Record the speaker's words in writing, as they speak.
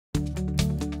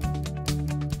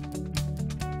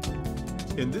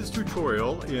In this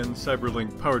tutorial in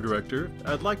CyberLink PowerDirector,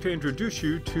 I'd like to introduce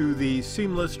you to the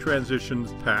Seamless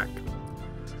Transitions pack.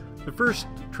 The first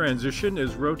transition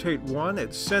is Rotate 1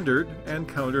 at centered and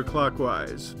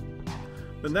counterclockwise.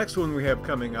 The next one we have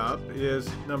coming up is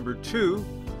number 2,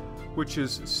 which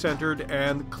is centered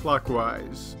and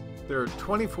clockwise. There are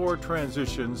 24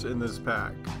 transitions in this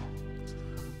pack.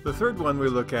 The third one we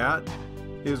look at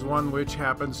is one which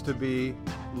happens to be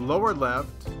lower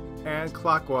left and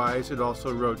clockwise. It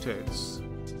also rotates.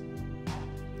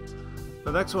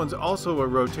 The next one's also a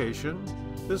rotation.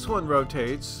 This one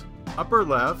rotates upper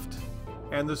left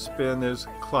and the spin is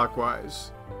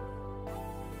clockwise.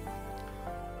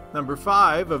 Number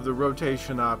 5 of the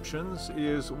rotation options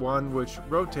is one which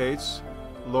rotates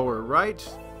lower right,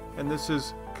 and this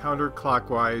is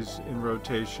counterclockwise in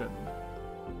rotation.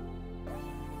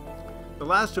 The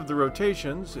last of the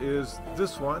rotations is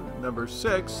this one, number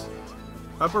 6,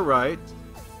 upper right,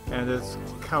 and it's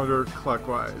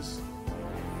counterclockwise.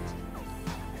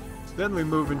 Then we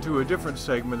move into a different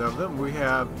segment of them. We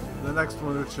have the next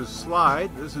one, which is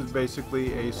slide. This is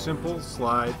basically a simple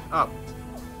slide up.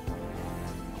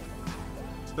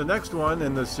 The next one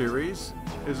in the series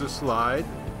is a slide.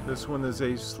 This one is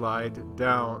a slide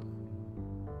down.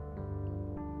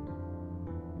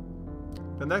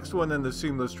 The next one in the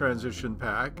Seamless Transition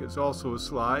pack is also a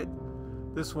slide.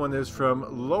 This one is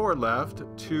from lower left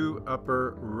to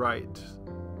upper right.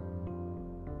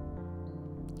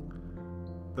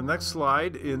 The next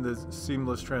slide in the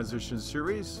Seamless Transition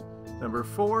series, number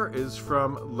 4, is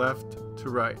from left to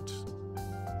right.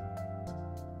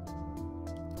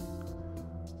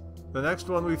 The next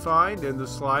one we find in the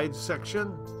slide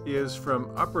section is from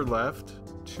upper left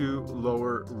to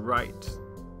lower right.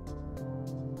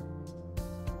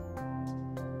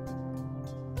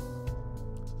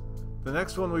 The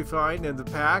next one we find in the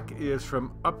pack is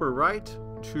from upper right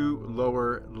to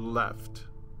lower left.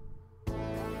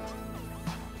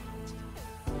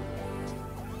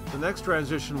 The next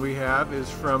transition we have is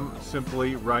from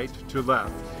simply right to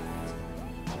left.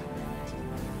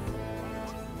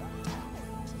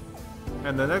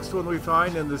 And the next one we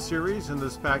find in the series in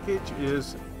this package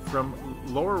is from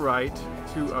lower right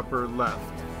to upper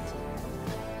left.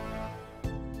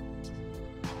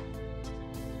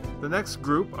 The next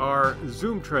group are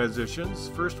zoom transitions.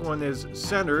 First one is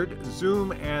centered,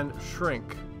 zoom, and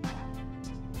shrink.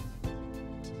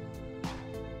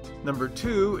 Number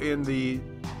 2 in the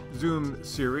zoom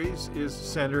series is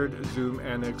centered, zoom,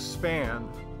 and expand.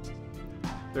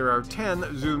 There are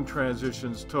 10 zoom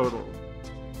transitions total.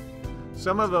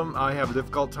 Some of them I have a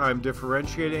difficult time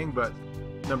differentiating, but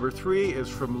number 3 is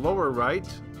from lower right,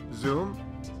 zoom,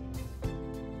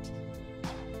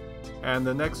 and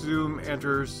the next zoom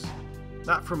enters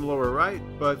not from lower right,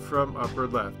 but from upper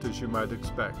left, as you might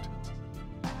expect.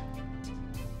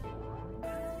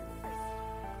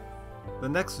 The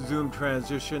next zoom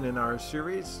transition in our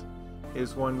series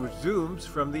is one which zooms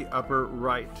from the upper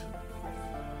right.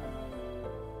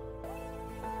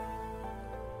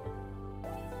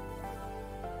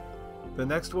 The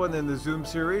next one in the zoom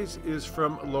series is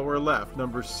from lower left,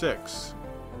 number 6.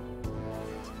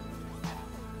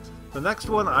 The next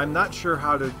one, I'm not sure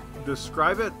how to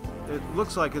describe it. It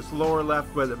looks like it's lower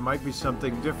left, but it might be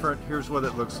something different. Here's what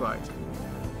it looks like.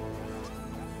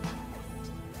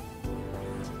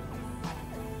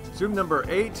 Zoom number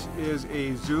 8 is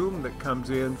a zoom that comes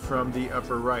in from the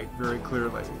upper right very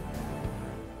clearly.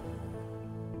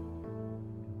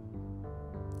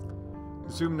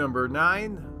 Zoom number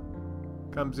 9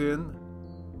 comes in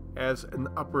as an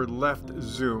upper left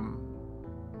zoom.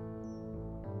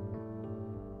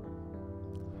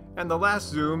 And the last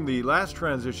zoom, the last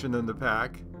transition in the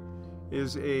pack,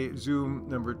 is a zoom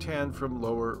number 10 from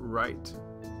lower right.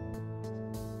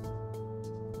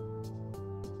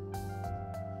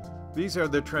 These are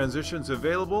the transitions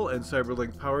available in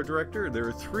CyberLink PowerDirector. There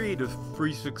are 3 to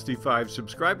 365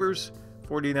 subscribers,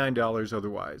 $49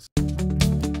 otherwise.